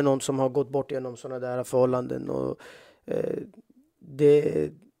jag känner någon som har gått bort genom sådana där förhållanden. Och det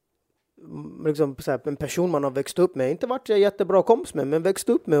liksom, så här, en person man har växt upp med, inte varit jättebra kompis med, men växt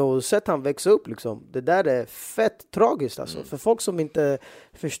upp med och sett han växa upp. Liksom. Det där är fett tragiskt. Alltså. För folk som inte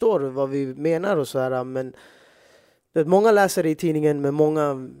förstår vad vi menar och så här. Men många läser i tidningen, men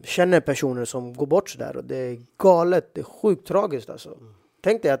många känner personer som går bort så där. Och det är galet, det är sjukt tragiskt alltså.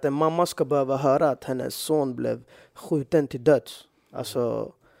 Tänk dig att en mamma ska behöva höra att hennes son blev skjuten till döds.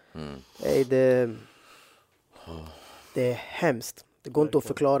 Alltså, det är hemskt. Det går inte att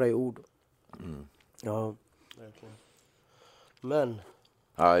förklara i ord. Ja. Men...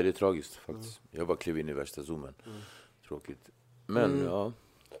 Ja, det är tragiskt faktiskt. Jag bara klev in i värsta zoomen. Tråkigt. Men ja.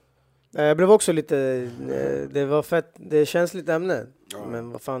 Jag blev också lite... Det var fett. Det är känsligt ämne.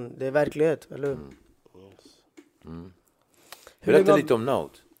 Men vad fan, det är verklighet, eller hur? Berätta lite om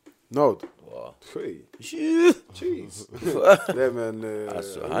Naud. Naud? Wow. Jeez. Nej, men,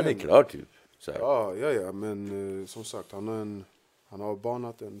 alltså, han är klar typ. Så ja, men som sagt, han har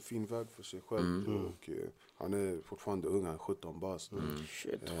banat en fin väg för sig själv. Och han är fortfarande ung, han är 17 bast.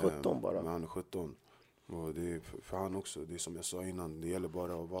 Shit, 17 bara. Men han är 17. Och det är för han också, det är som jag sa innan, det gäller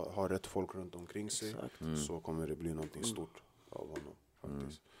bara att ha rätt folk runt omkring sig. Så kommer det bli någonting stort av honom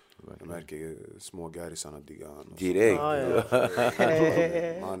faktiskt. Jag märker små gärisarna diggar han. Direkt.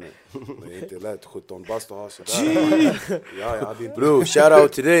 Mannen, det är inte lätt. 17 bast att ha sådär. Ja, bro, shout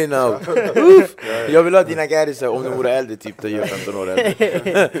out till dig now. Jag vill ha dina gärisar om de vore äldre, typ 10-15 år äldre.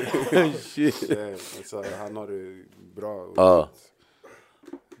 Så han har det bra.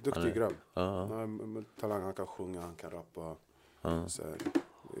 Duktig grabb. Talang, han kan sjunga, han kan rappa. Så,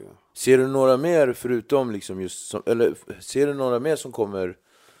 ser du några mer förutom liksom just som, eller ser du några mer som kommer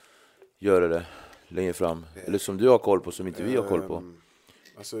göra det längre fram? Eller som du har koll på, som inte vi har koll på?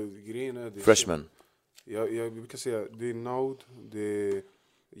 Alltså grejen är... Freshman. Jag brukar säga, det är Naud, det är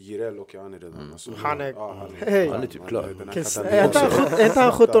Jireel och han är redan. Alltså, Han är... Han är typ klar. Är inte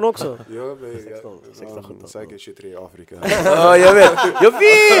han 17 också? Ja, 16-17. Säkert 23 i Afrika. Ja, jag vet. Jag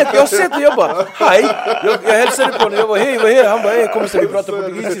har sett det. Jag bara, hej. Jag hälsade på honom. Jag bara, hej, vad är det? Han bara, hej, kom så vi pratar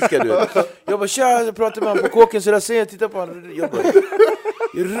portugisiska, du. Jag bara, tja, jag pratar med honom på kåken. Så där ser jag, tittar på honom. Jag bara,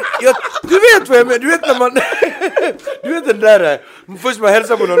 du vet vad jag menar. Du vet när man... Du vet den där. Först man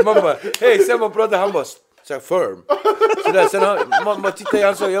hälsar på någon. Man bara, hej. Sen man pratar, han bara, så firm. Så där, sen man tittar i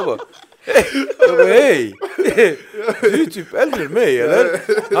hans ögon. Jag bara, hej. Du är typ äldre än mig, eller?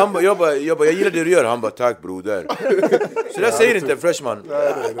 Han bara, jag gillar det du gör. Han bara, tack broder. Så där säger inte en freshman.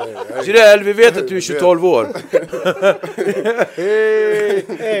 Så där, vi vet att du är 12 år.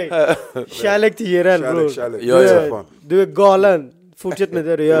 Kärlek till Jireel, bror. Kärlek. Du är galen. Fortsätt med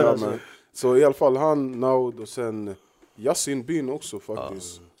det du gör. Alltså. Så i alla fall han, Naud och sen Yasin Byn också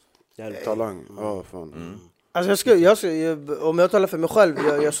faktiskt. Talang. Ja, fan. Alltså om jag talar för mig själv,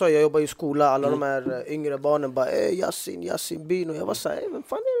 jag jobbar i skola, alla de här yngre barnen bara Yasin Byn, och jag var såhär, vem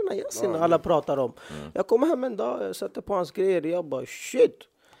fan är den här Yasin alla pratar om? Jag kommer hem en dag, jag sätter på hans grejer, jag bara shit.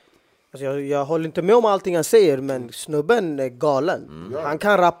 Alltså jag håller inte med om allting han säger, men snubben är galen. Han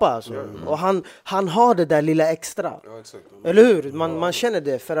kan rappa alltså. Och han har det där lilla extra. Eller hur? Man känner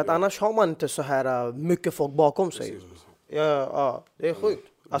det, för att annars har man inte så här mycket folk bakom sig. Ja, det är sjukt.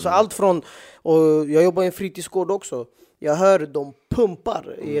 Alltså allt från, och jag jobbar i en fritidsgård också. Jag hör de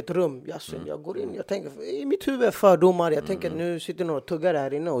pumpar i ett rum. Jag går in, jag tänker, i mitt huvud är fördomar. Jag tänker, nu sitter några tuggare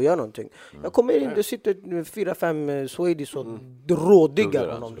här inne och gör någonting. Jag kommer in, det sitter 4-5 Swedish och rådiggar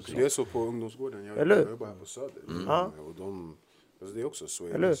honom. Liksom. Det är så på ungdomsgården. Jag jobbar här på Söder. Och alltså det är också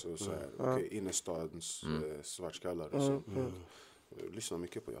Swedish och så här, innerstadens svartskallar. Lyssnar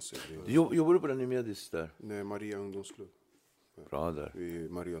mycket på Yasin. Jobbar du på den i Medis där? Nej, Maria ungdomsklubb. Bra där. I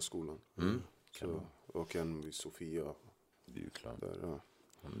Maria-skolan. Och en vid Sofia. Det är ju klart. Där,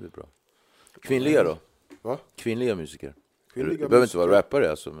 det är bra. Kvinnliga då? Va? Kvinnliga musiker. Du behöver inte vara rappare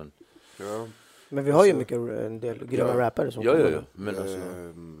alltså, men... Ja. Men vi har ju en del gröna rappare som Ja. Men alltså,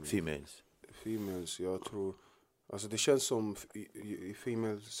 females, jag tror... Alltså det känns som i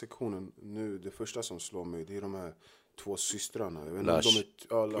female-sektionen nu, det första som slår mig, det är de här 2 systrarna. Jag vet inte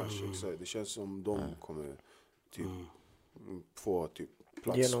om de är... Lash, exakt. Det känns som de kommer typ... få typ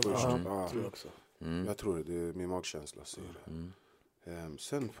plats först. Jag tror det är min magkänsla säger det.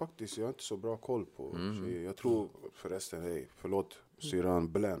 Sen faktiskt jag har inte så bra koll på. Jag tror förresten, förlåt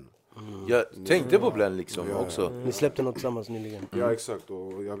syran Blen. Jag tänkte på Blen liksom också. Ni släppte något tillsammans nyligen. Ja exakt,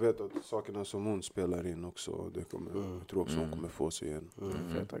 och jag vet att sakerna som hon spelar in också, det kommer, jag tror också hon kommer få sig en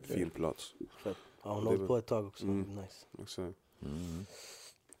fin plats. Ja, hon har hållit på ett tag också. Nice. Exakt.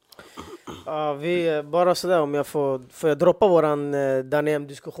 Vi bara sådär, om jag får jag droppa våran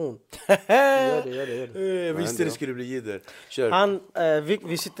Daniem-diskussion. Gör det. Jag visste det skulle bli jidder. Kör.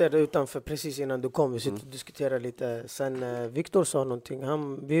 Vi sitter utanför precis innan du kom. Vi sitter och diskuterar lite. Sen Viktor sa någonting.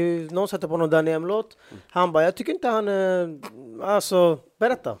 Någon satte på någon Daniem-låt. Han bara, jag tycker inte han... alltså,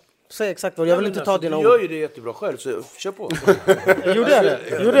 berätta. Säg exakt vad. Jag vill inte ta dina ord. Du gör ju det jättebra själv, så kör på. Gjorde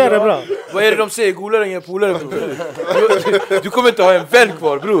jag det bra? Vad är det de säger? Golare än polare. Du kommer inte ha en vän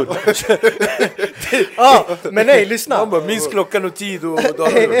kvar, bror. Men nej, lyssna. Han bara, minns klockan och tid och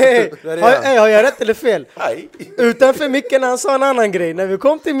Har jag rätt eller fel? Nej. Utanför micken han sa en annan grej. När vi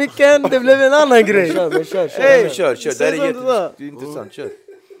kom till micken, det blev en annan grej. Kör. Det här är jätteintressant, kör.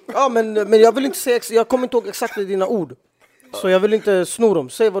 Ja, men jag vill inte säga, jag kommer inte ihåg exakt dina ord. Så jag vill inte sno dem.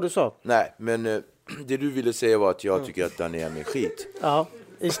 Säg vad du sa. Nej, men det du ville säga var att jag tycker att Daniem är skit. Ja,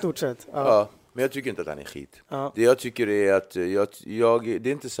 i stort sett. Ja, men jag tycker inte att han är skit. Ja. Det jag tycker är att det är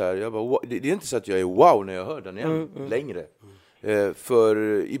inte så här, det är inte så att jag är wow när jag hör Daniem längre. För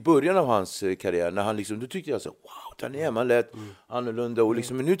i början av hans karriär, när han liksom, då tyckte jag så wow, Daniem, han lät annorlunda och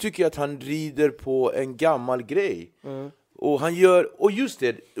liksom, men nu tycker jag att han rider på en gammal grej. Och han gör, och just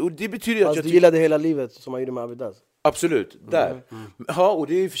det, och det betyder att du gillade hela livet som han gjorde med Avidas. Absolut, där. Ja, och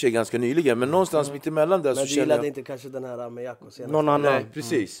det är i och för sig ganska nyligen, men någonstans mitt emellan där så känner jag... Men du gillade inte kanske den här med Jakob senast? Någon annan. Nej,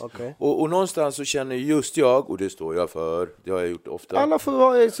 precis. Okay. Och någonstans så känner just jag, och det står jag för, det har jag gjort ofta. Alla får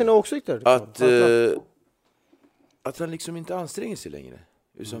ha sina åsikter. Att han liksom inte anstränger sig längre.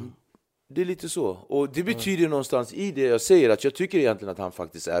 Det är lite så. Och det betyder någonstans i det jag säger att jag tycker egentligen att han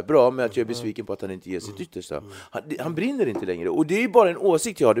faktiskt är bra, men att jag är besviken på att han inte ger sitt yttersta. Han brinner inte längre. Och det är bara en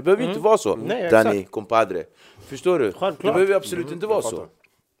åsikt jag har. Det behöver inte vara så. Nej, Danny, compadre. Förstår du? Självklart. Det behöver absolut inte vara så.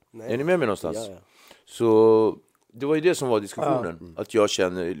 Är ni med mig någonstans? Ja. Så det var ju det som var diskussionen. Att jag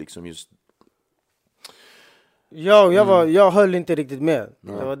känner liksom just... Jag höll inte riktigt med.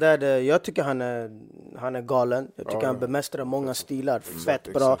 Det var där jag tycker han är galen. Jag tycker han bemästrar många stilar.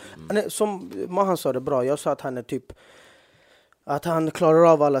 Fett bra. Som Mahan sa det bra. Jag sa att han är typ... Att han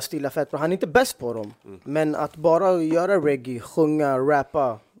klarar av alla stilar fett bra. Han är inte bäst på dem. Men att bara göra reggae, sjunga,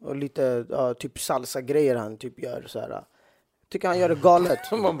 rappa och lite typ salsa-grejer han typ gör så här. Tycker han gör det galet.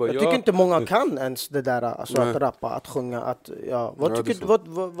 Jag tycker inte många kan ens det där, alltså att rappa, att sjunga, att vad tycker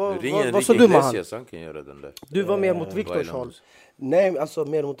du, vad sa du med han? Han kan göra den där. Du var mer mot Viktors håll. Nej, alltså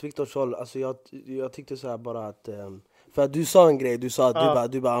mer mot Viktors håll. Alltså jag tyckte så här bara att för att du sa en grej, du sa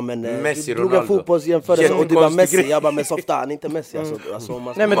att du bara men Messi, du drog en fotbollsjämförelse och du bara Messi, jag bara men softa, han är inte Messi alltså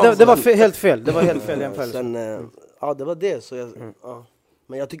nej men det var helt fel. Det var helt fel jämförelse. Sen det var det så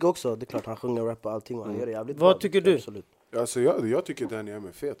men jag tycker också det är klart han sjunger och rappar allting och han gör det jävligt bra. Vad tycker du? Absolut. Alltså jag tycker den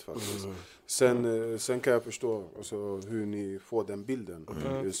är fet faktiskt. Sen kan jag förstå alltså, hur ni får den bilden.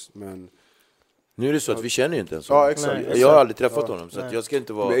 Just, men nu är det så att vi känner ju inte ens honom. Ja, exakt. Jag har aldrig träffat honom så att jag ska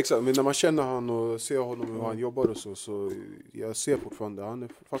inte vara... Men, exakt, men när man känner honom och ser honom hur han jobbar och så jag ser fortfarande han är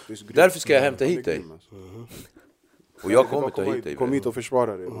faktiskt grym. Därför ska jag hämta hit dig. Och jag kommer ta hit dig. Kom hit och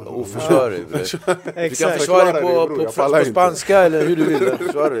försvara dig. Och försvara dig. Du kan försvara dig på spanska eller hur du vill.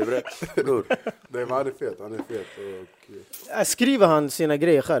 Försvara dig, bror. Nej, men han är fet. Och skriver han sina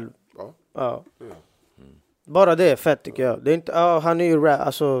grejer själv? Ja. Bara det är fett tycker jag. Det är inte, han är ju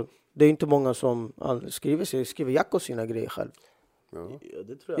alltså, det är inte många som skriver Jacko sina grejer själv. Ja,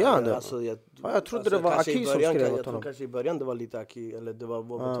 det tror jag. Ja, det. Alltså, jag trodde det var Aki som skrev åt honom. Jag tror kanske i början det var lite Aki, eller det var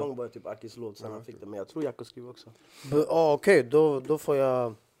Betong var typ Akis låt sen han fick det. Men jag tror Jacko skrev också. Okej, då får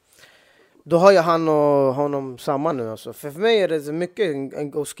jag... Då har jag han och honom samman nu alltså. För mig är det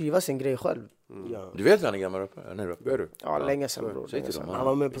mycket att skriva sin grej själv. Ja. Du vet att han är gammal rappare? Ja, länge sedan bror. Han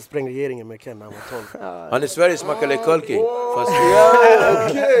var med på sprängregeringen med Ken när han var 12. Han är Sveriges Macaulay Culkin. Fast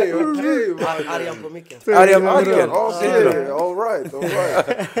okej. Arjan på micken. Okej, all right.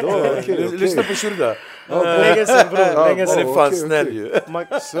 Lyssna på Shurda. Länge sedan bror. Länge sedan. Han är fan snäll ju.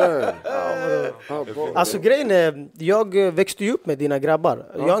 Alltså grejen är, jag växte ju upp med dina grabbar.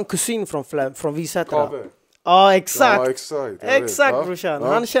 Jag har en kusin från Visätra. Ja, exakt brorsan.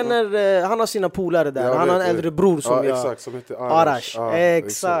 Han har sina polare där. Han har en äldre bror som jag. Exakt, som heter Arash.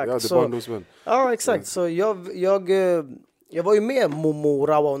 Exakt. Ja, det är barndomsvän. Ja, exakt. Så jag var ju med Momo och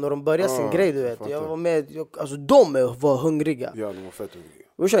Rawa när de började sin grej, du vet. Jag var med, alltså de var hungriga. Ja, de var fett hungriga.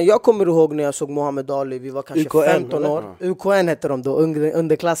 Brorsan, jag kommer ihåg när jag såg Mohammed Ali, vi var kanske UKN, 15 år. UKN hette de då,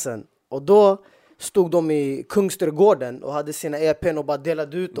 underklassen. Och då stod de i Kungsträdgården och hade sina EPn och bara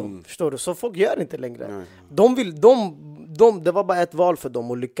delade ut dem. Förstår du? Så folk gör inte längre. Det var bara ett val för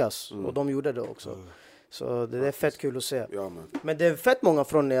dem att lyckas. Och de gjorde det också. Så det är fett kul att se. Ja, men det är fett många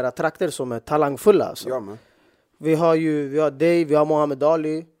från era trakter som är talangfulla. Alltså. Ja, men. Vi har dig, vi har Mohammed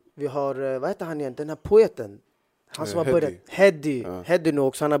Ali. Vi har, vad heter han igen? Den här poeten. Han som har börjat, Heddy nu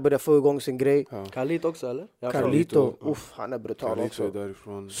också, han har börjat få igång sin grej. Carlito också eller? Carlito, han är brutal också.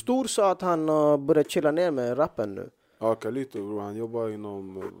 Stor sa att han börjat chilla ner med rappen nu. Ja, Carlito, han jobbar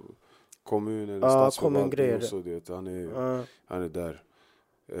inom kommunen, stadsförvaltningen och så det. Han är där.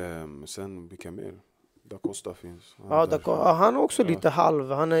 Sen vilka mer? Da Costa finns. Han är också lite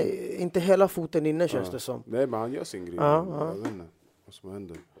halv. Han är inte hela foten inne känns det som. Nej, men han gör sin grej. Jag vet inte vad som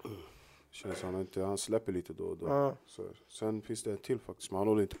händer. Känns han släpper lite då och då. Så, sen finns det en till faktiskt, men han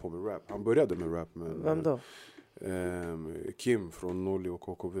håller inte på med rap. Han började med rap. Men, vem då? Kim från Nolly och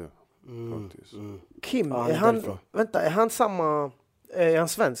KKV. Kim, är han samma... Är han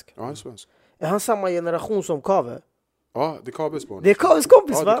svensk? Ja, han är svensk. Är han samma generation som Kave? Ja, det är Kaves barn. Det är Kaves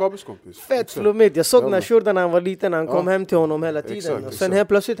kompis, va? Ja, det är Kaves kompis. Fett flummigt. Jag såg när Shurda när han var liten, han kom hem till honom hela tiden. Och sen helt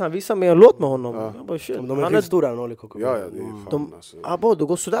plötsligt han visade mig en låt med honom. Jag bara, shit. De är stora Nolly KKV. Ja, det är fan alltså. Det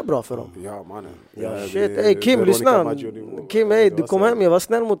går sådär bra för dem. Ja, mannen. Shit, Kim, lyssna. Kim, du kom hem, jag var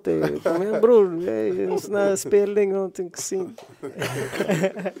snäll mot dig. Kom igen bror, en sån här spelning och någonting.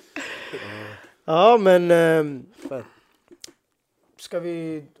 Ja, men... Ska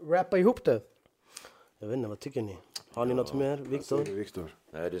vi rappa ihop det? Jag vet inte, vad tycker ni? Har ni något mer? Viktor?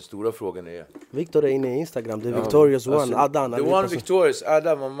 Nej, den stora frågan är... Viktor är inne i Instagram, det är Victorious One, Adan. The One Victorious,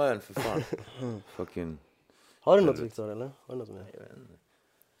 Adam, my man, för fan. Fucking... Har du något Viktor, eller? Har du något mer?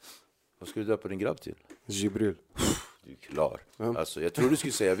 Vad ska du döpa din grabb till? Jibril. Du är klar. Alltså, jag tror du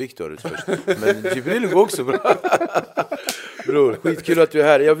skulle säga Viktor först. Men Jibril går också bra. Bror, skitkul att du är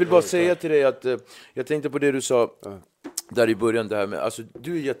här. Jag vill bara säga till dig att jag tänkte på det du sa där i början. Det här med, alltså,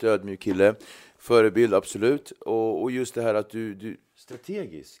 du är jätteödmjuk kille. Förebild, absolut. Och just det här att du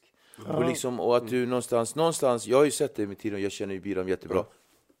strategisk. Och, liksom, och att du någonstans, jag har ju sett dig med tiden och jag känner ju Biram jättebra.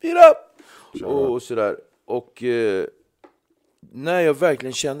 Biram! Och sådär. Och när jag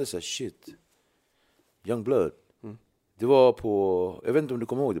verkligen kände så här, shit. Young Blood. Det var på, jag vet inte om du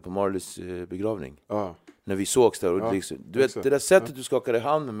kommer ihåg det, på Marleys begravning. När vi sågs där. Och liksom, du vet, det där sättet du skakade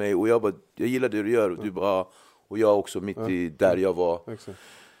hand med mig och jag gillade det du gör. Och du bara, Och jag också mitt i där jag var. Exakt.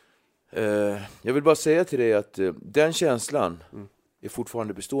 Jag vill bara säga till dig att den känslan är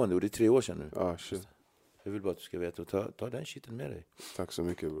fortfarande bestående. Och det är 3 år sedan nu. Ah, shit. Jag vill bara att du ska veta och ta den skiten med dig. Tack så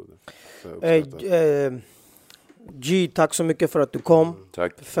mycket, broder. G, tack så mycket för att du kom.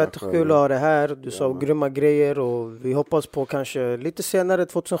 Tack. Fett kul att ha det här. Du sa grymma grejer och vi hoppas på kanske lite senare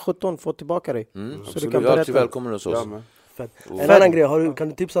 2017 få tillbaka dig. Så du kan berätta. Välkommen hos oss. En annan grej, kan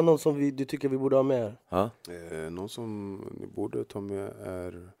du tipsa någon som du tycker vi borde ha med? Någon som ni borde ta med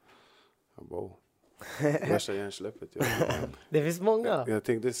är... Värsta hjärnsläppet. Det finns många. Jag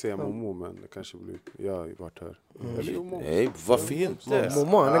tänkte säga Momo, men det kanske blir... Jag har varit här. Nej, vad fint det.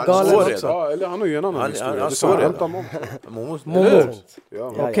 Momo, han är galen också. Ja, eller han har ju en annan historia. Han sa det. Momo.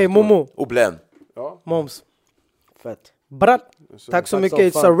 Okej, Momo. Och Blen. Moms. Fett. Brat. Tack så mycket.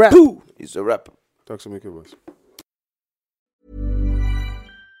 It's a rap. It's a rap. Tack så mycket, boys.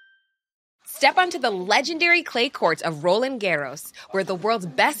 Step onto the legendary clay courts of Roland Garros, where the world's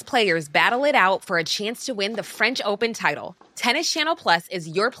best players battle it out for a chance to win the French Open title. Tennis Channel Plus is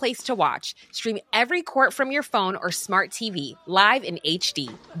your place to watch. Stream every court from your phone or smart TV, live in HD.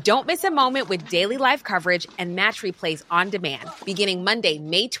 Don't miss a moment with daily live coverage and match replays on demand, beginning Monday,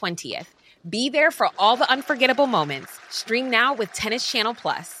 May 20th. Be there for all the unforgettable moments. Stream now with Tennis Channel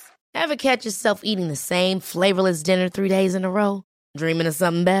Plus. Ever catch yourself eating the same flavorless dinner 3 days in a row? Dreaming of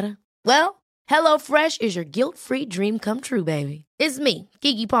something better? Well, HelloFresh is your guilt-free dream come true, baby. It's me,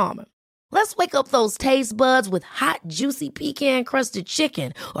 Keke Palmer. Let's wake up those taste buds with hot, juicy pecan-crusted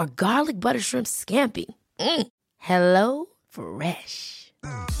chicken or garlic butter shrimp scampi. Hello Fresh.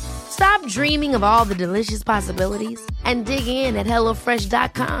 Stop dreaming of all the delicious possibilities and dig in at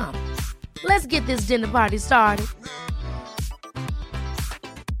HelloFresh.com. Let's get this dinner party started.